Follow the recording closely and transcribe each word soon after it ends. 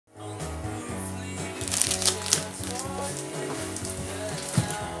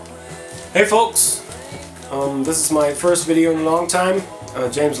Hey folks, this is my first video in a long time.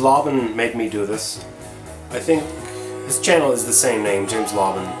 James Laubhan made me do this. I think his channel is the same name, James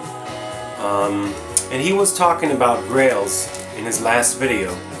Laubhan. And he was talking about GRAILS in his last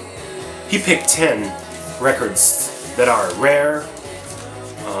video. He picked 10 records that are rare,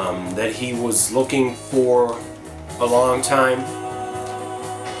 that he was looking for a long time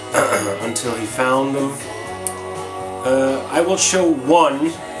until he found them. I will show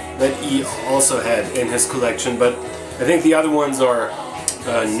one that he also had in his collection, but I think the other ones are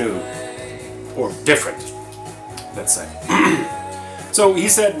new or different, let's say. So he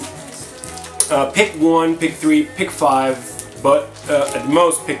said pick 1, pick 3, pick 5, but at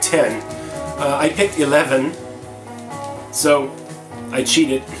most pick 10. I picked 11, so I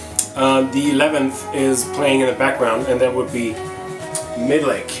cheated. The 11th is playing in the background, and that would be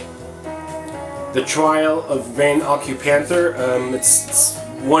Midlake. The Trial of Vain Occupanther. It's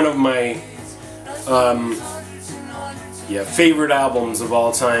one of my favorite albums of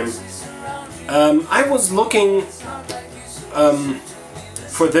all time. I was looking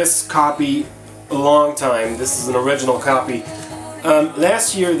for this copy a long time. This is an original copy.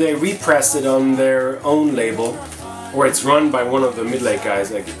 Last year they repressed it on their own label, or it's run by one of the Midlake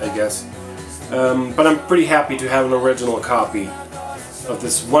guys, I guess. But I'm pretty happy to have an original copy of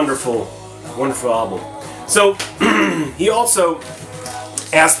this wonderful album. So he also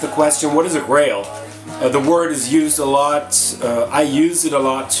asked the question, what is a grail? The word is used a lot. I use it a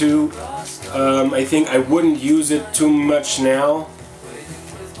lot too. I think I wouldn't use it too much now.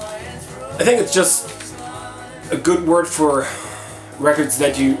 I think it's just a good word for records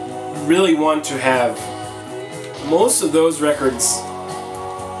that you really want to have. Most of those records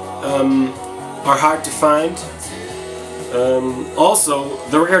are hard to find. Also,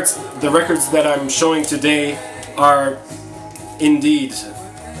 the records that I'm showing today are indeed,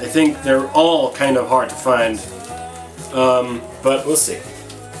 I think they're all kind of hard to find, but we'll see.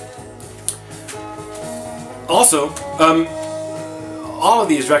 Also, all of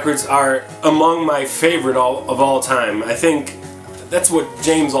these records are among my favorite of all time. I think that's what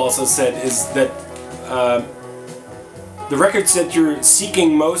James also said, is that the records that you're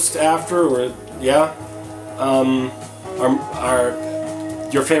seeking most after, or are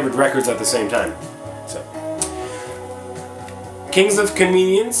your favorite records at the same time. So, Kings of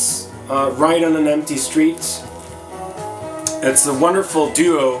Convenience, Ride on an Empty Street. It's a wonderful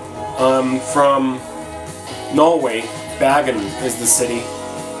duo from Norway. Bergen is the city.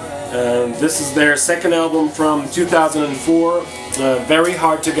 This is their second album from 2004. Very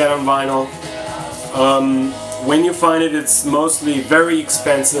hard to get on vinyl. When you find it, it's mostly very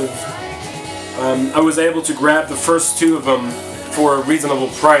expensive. I was able to grab the first 2 of them for a reasonable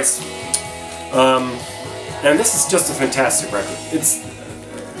price. And this is just a fantastic record. It's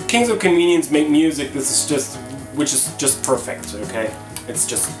Kings of Convenience make music which is just perfect, okay? It's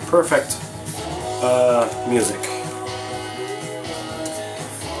just perfect music.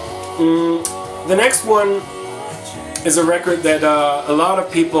 The next one is a record that a lot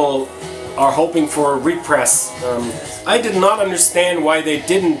of people are hoping for a repress. I did not understand why they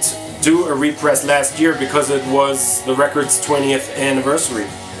didn't do a repress last year, because it was the record's 20th anniversary.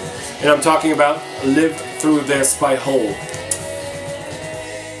 And I'm talking about Live Through This by Hole.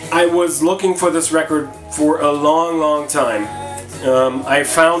 I was looking for this record for a long time. I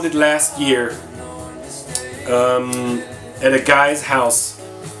found it last year at a guy's house.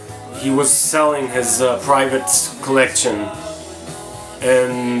 He was selling his private collection,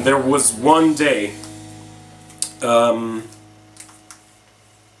 and there was one day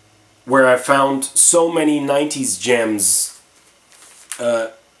where I found so many 90s gems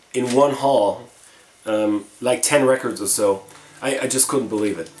in one haul, like 10 records or so. I just couldn't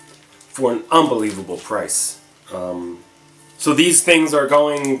believe it, for an unbelievable price. So these things are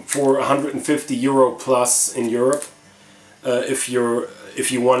going for €150 plus in Europe if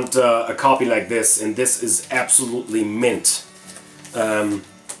you want a copy like this, and this is absolutely mint.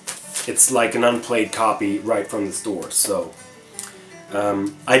 It's like an unplayed copy right from the store. So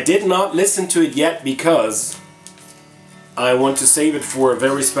I did not listen to it yet because I want to save it for a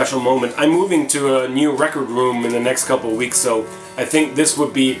very special moment. I'm moving to a new record room in the next couple of weeks, so I think this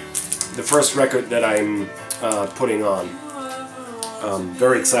would be the first record that I'm putting on.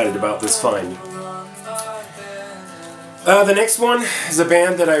 Very excited about this find. The next one is a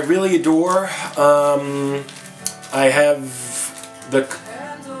band that I really adore. I have the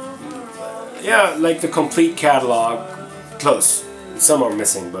complete catalog. Close. Some are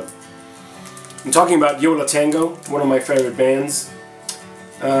missing, but I'm talking about Yo La Tengo, one of my favorite bands.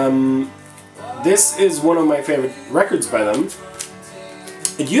 This is one of my favorite records by them.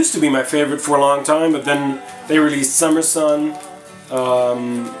 It used to be my favorite for a long time, but then they released Summer Sun.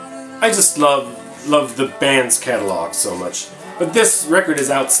 I just love the band's catalog so much. But this record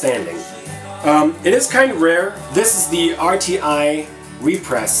is outstanding. It is kind of rare. This is the RTI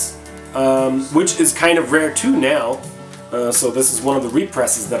repress, which is kind of rare too now. So this is one of the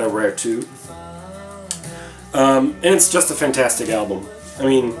represses that are rare too. And it's just a fantastic album. I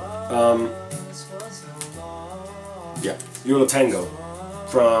mean, yeah, Euro Tango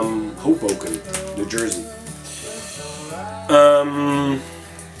from Hoboken, New Jersey.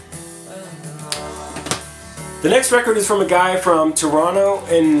 The next record is from a guy from Toronto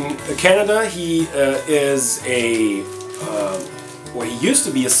in Canada. He is a, well, he used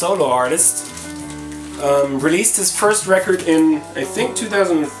to be a solo artist. Released his first record in, I think,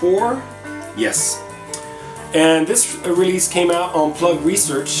 2004? Yes. And this release came out on Plug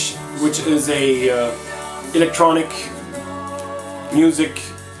Research, which is a electronic music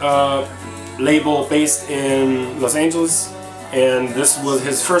label based in Los Angeles. And this was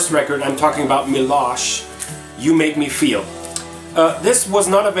his first record. I'm talking about Milosh, You Make Me Feel. This was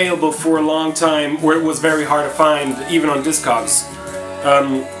not available for a long time, or it was very hard to find, even on Discogs.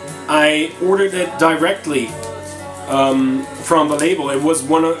 I ordered it directly from the label. It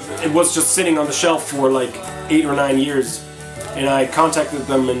was just sitting on the shelf for like 8 or 9 years, and I contacted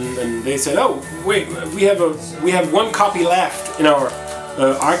them, and they said, "Oh, wait, we have one copy left in our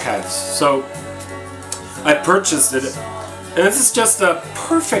archives." So I purchased it, and this is just a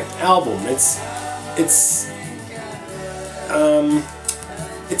perfect album. It's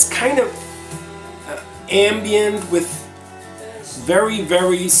kind of ambient with very,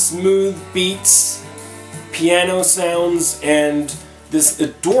 very smooth beats, piano sounds, and this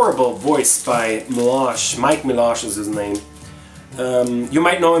adorable voice by Milosh. Mike Milosh is his name. You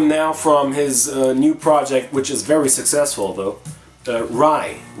might know him now from his new project, which is very successful though,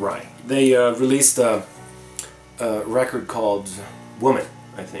 Rye. They released a record called Woman,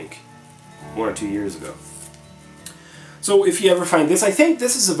 I think, 1 or 2 years ago. So if you ever find this, I think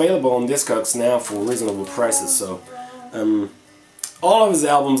this is available on Discogs now for reasonable prices, so all of his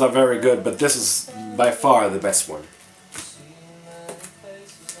albums are very good, but this is by far the best one.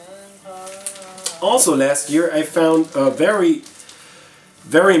 Also last year I found a very,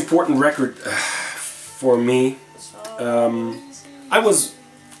 very important record for me. I was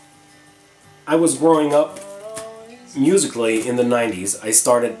growing up musically in the 90s. I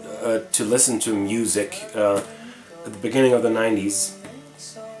started to listen to music at the beginning of the 90s,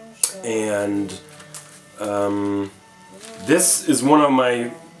 and this is one of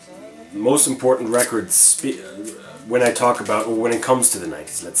my most important records when I talk about, or when it comes to the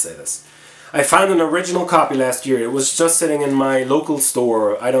 90s, let's say this. I found an original copy last year. It was just sitting in my local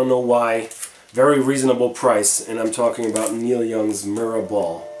store, I don't know why, very reasonable price, and I'm talking about Neil Young's Mirror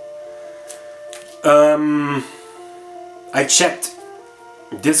Ball. I checked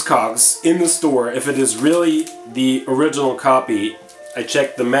Discogs in the store if it is really the original copy. I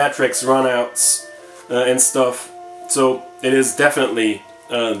checked the matrix runouts and stuff, so it is definitely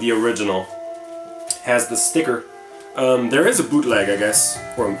the original. Has the sticker. There is a bootleg, I guess,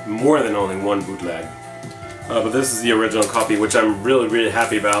 or more than only one bootleg. But this is the original copy, which I'm really, really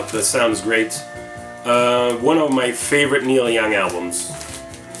happy about. The sound is great. One of my favorite Neil Young albums.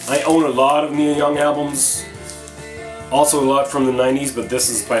 I own a lot of Neil Young albums, also a lot from the 90s, but this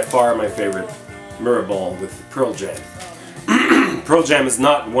is by far my favorite. Mirror Ball with Pearl Jam. Pearl Jam is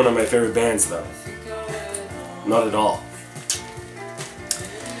not one of my favorite bands though. Not at all.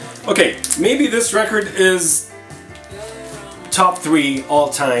 Okay, maybe this record is top 3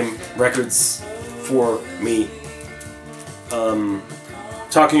 all-time records for me.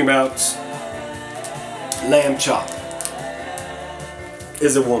 Talking about Lamb Chop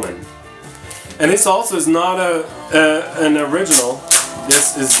Is a Woman. And this also is not an original.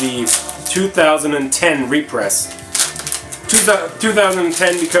 This is the 2010 repress.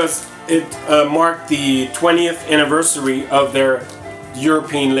 2010 because it marked the 20th anniversary of their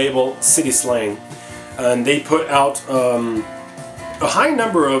European label City Slang. And they put out a high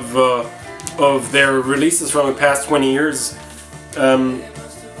number of their releases from the past 20 years on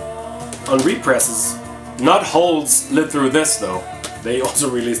represses. Not holds lit through this though. They also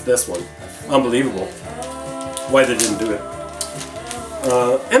released this one. Unbelievable. Why they didn't do it.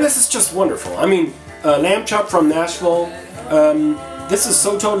 And this is just wonderful. I mean, Lamb Chop from Nashville. This is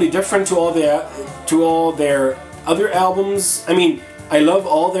so totally different to all their other albums. I mean, I love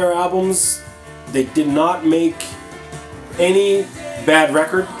all their albums. They did not make any bad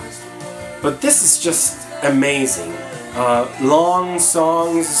record, but this is just amazing. Long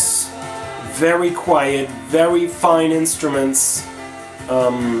songs, very quiet, very fine instruments.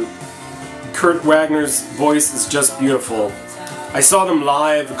 Kurt Wagner's voice is just beautiful. I saw them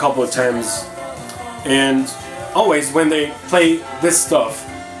live a couple of times, and always when they play this stuff,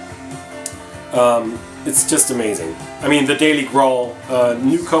 it's just amazing. I mean, the Daily Grawl,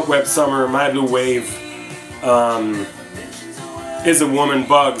 New Cobweb Summer, My Blue Wave, Is a Woman,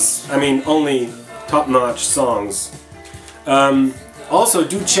 Bugs. I mean, only top-notch songs. Also,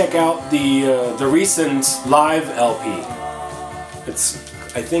 do check out the recent live LP.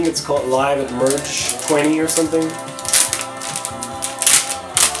 I think it's called Live at Merge 20 or something.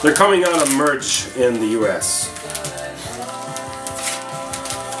 They're coming out on Merge in the US.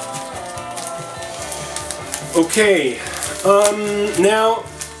 Okay, now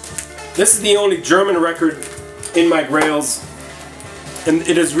this is the only German record in my Grails, and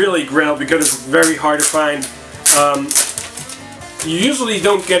it is really Grail because it's very hard to find. You usually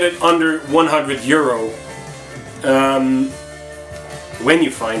don't get it under 100 euro. When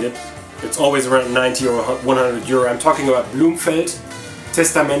you find it, it's always around 90 or 100 euro. I'm talking about Blumfeld,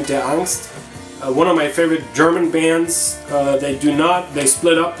 Testament der Angst. One of my favorite German bands. They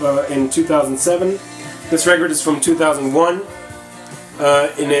split up in 2007. This record is from 2001,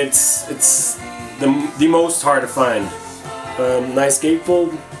 and it's the most hard to find. Nice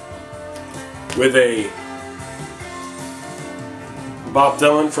gatefold with a Bob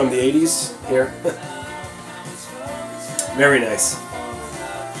Dylan from the 80s here. Very nice.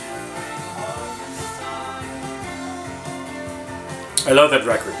 I love that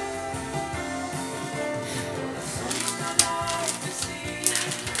record.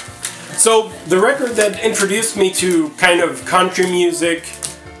 So the record that introduced me to kind of country music,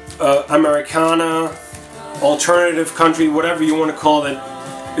 Americana, alternative country, whatever you want to call it,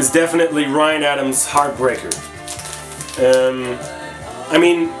 is definitely Ryan Adams' Heartbreaker. I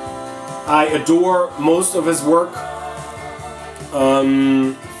mean, I adore most of his work,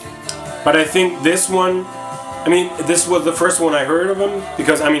 but I think this one, I mean, this was the first one I heard of him,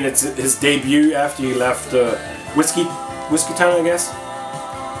 because, I mean, it's his debut after he left Whiskey Town, I guess.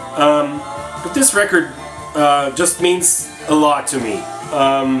 But this record just means a lot to me.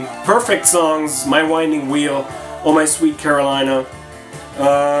 Perfect songs, My Winding Wheel, Oh My Sweet Carolina,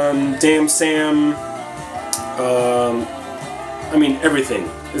 Damn Sam, I mean, everything.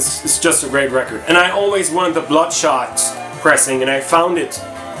 It's just a great record. And I always wanted the Bloodshot pressing, and I found it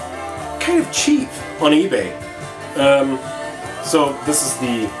kind of cheap on eBay. So this is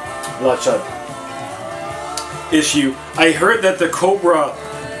the Bloodshot issue. I heard that the Cobra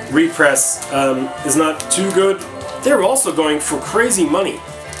repress is not too good. They're also going for crazy money.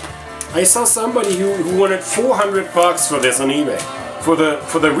 I saw somebody who wanted 400 bucks for this on eBay for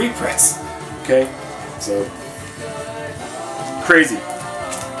the repress. Okay, so crazy.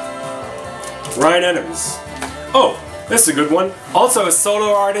 Ryan Adams. Oh, this is a good one. Also a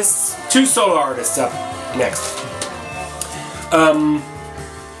solo artist. Two solo artists up next.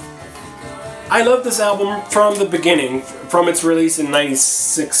 I love this album from the beginning, from its release in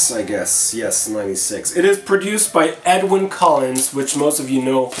 '96, I guess. Yes, '96. It is produced by Edwyn Collins, which most of you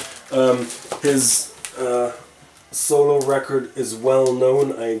know. His solo record is well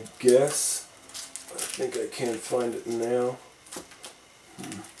known, I guess. I think I can't find it now.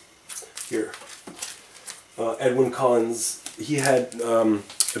 Here. Edwyn Collins. He had a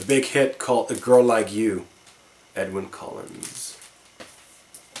big hit called A Girl Like You. Edwyn Collins.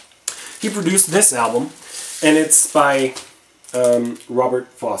 He produced this album, and it's by Robert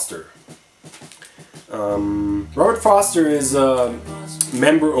Foster. Robert Foster is a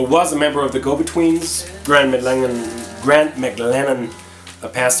member, or was a member of the Go-Betweens. Grant McLennan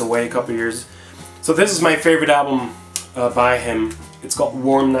passed away a couple years. So this is my favorite album by him. It's called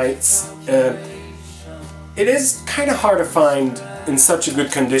Warm Nights. It is kind of hard to find in such a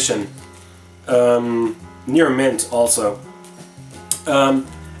good condition. Near mint also.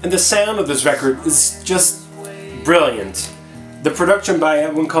 And the sound of this record is just brilliant. The production by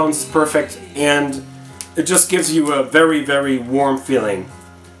Edwyn Collins is perfect, and it just gives you a very, very warm feeling.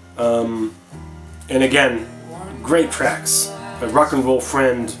 And again, great tracks. A Rock and Roll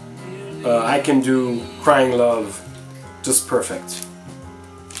Friend, I Can Do, Crying Love, just perfect.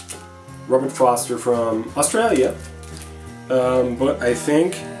 Robert Foster from Australia, but I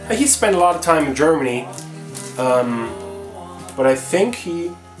think he spent a lot of time in Germany. But I think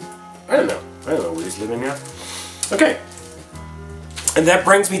I don't know where he's living now. Okay. And that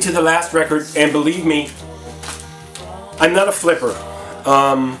brings me to the last record, and believe me, I'm not a flipper.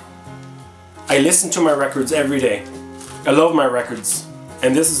 I listen to my records every day. I love my records,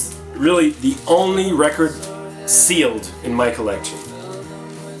 and this is really the only record sealed in my collection.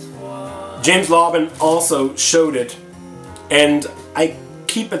 James Laubhan also showed it, and I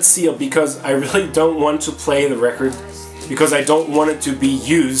keep it sealed because I really don't want to play the record, because I don't want it to be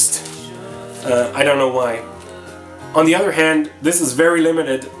used. I don't know why. On the other hand, this is very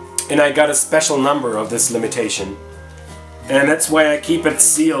limited, and I got a special number of this limitation. And that's why I keep it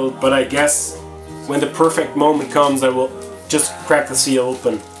sealed, but I guess when the perfect moment comes, I will just crack the seal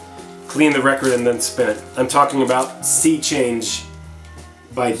open, clean the record, and then spin it. I'm talking about Sea Change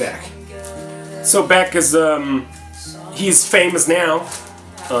by Beck. So Beck is, he's famous now.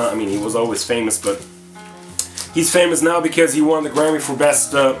 I mean, he was always famous, but he's famous now because he won the Grammy for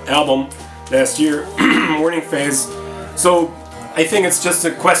Best Album last year, Morning Phase. So I think it's just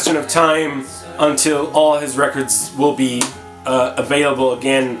a question of time until all his records will be available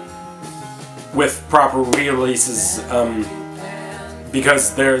again with proper re-releases,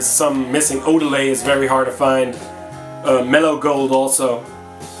 because there's some missing. Odelay is very hard to find. Mellow Gold also.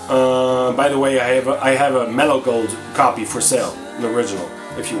 By the way, I have a Mellow Gold copy for sale, an original,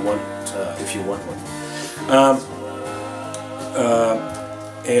 if you want one.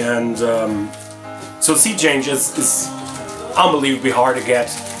 So Sea Change is unbelievably hard to get,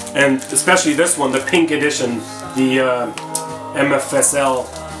 and especially this one, the pink edition, the MFSL,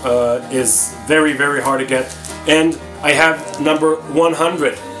 is very, very hard to get, and I have number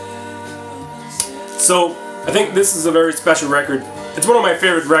 100. So I think this is a very special record. It's one of my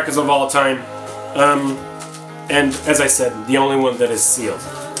favorite records of all time, and as I said, the only one that is sealed.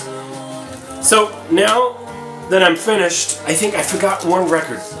 So now that I'm finished, I think I forgot one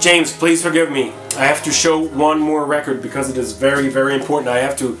record. James, please forgive me. I have to show one more record because it is very, very important. I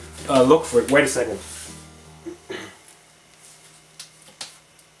have to look for it. Wait a second.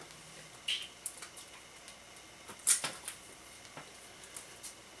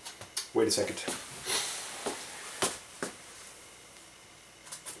 Wait a second.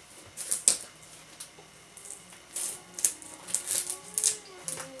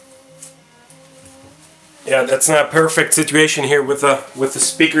 Yeah, that's not a perfect situation here with the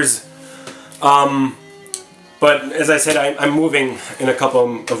speakers. But as I said, I'm moving in a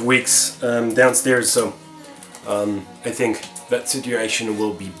couple of weeks downstairs, so I think that situation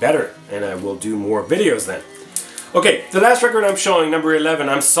will be better, and I will do more videos then. Okay, the last record I'm showing, number 11.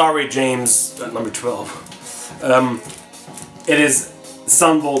 I'm sorry, James, number 12. It is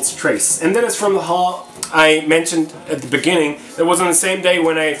Sunvolt's Trace, and that is from the haul I mentioned at the beginning. It was on the same day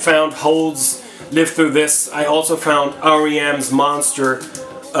when I found Hold's Live Through This. I also found R.E.M's Monster,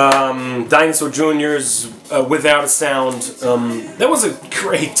 Dinosaur Jr.'s Without a Sound. That was a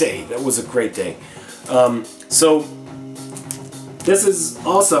great day. That was a great day. So this is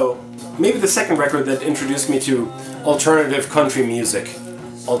also maybe the second record that introduced me to alternative country music,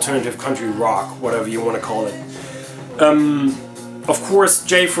 alternative country rock, whatever you want to call it. Of course,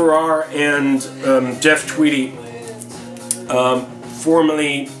 Jay Farrar and Jeff Tweedy,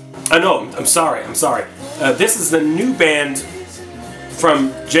 formerly. No, I'm sorry. This is the new band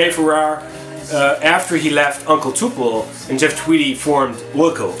from Jay Farrar after he left Uncle Tupelo, and Jeff Tweedy formed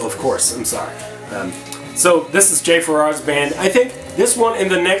Wilco, of course. I'm sorry. So this is Jay Farrar's band. I think this one and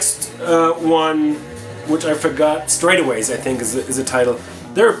the next one, which I forgot, Straightaways, I think is a title.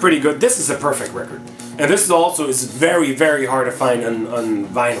 They're pretty good. This is a perfect record, and this is also very, very hard to find on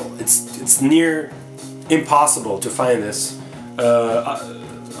vinyl. It's near impossible to find this.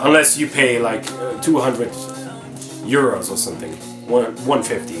 Unless you pay like 200 euros or something,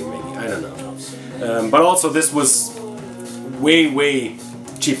 150 maybe, I don't know. But also this was way, way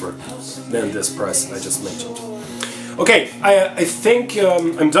cheaper than this price I just mentioned. Okay, I think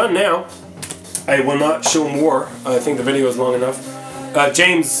I'm done now. I will not show more. I think the video is long enough.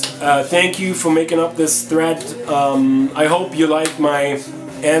 James, thank you for making up this thread. I hope you like my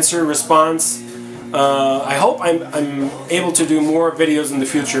answer response. I hope I'm able to do more videos in the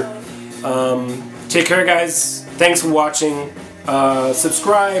future. Take care, guys. Thanks for watching.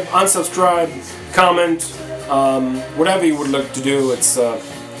 Subscribe, unsubscribe, comment, whatever you would like to do. It's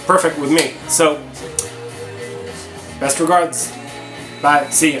perfect with me. So, best regards. Bye.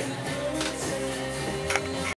 See ya.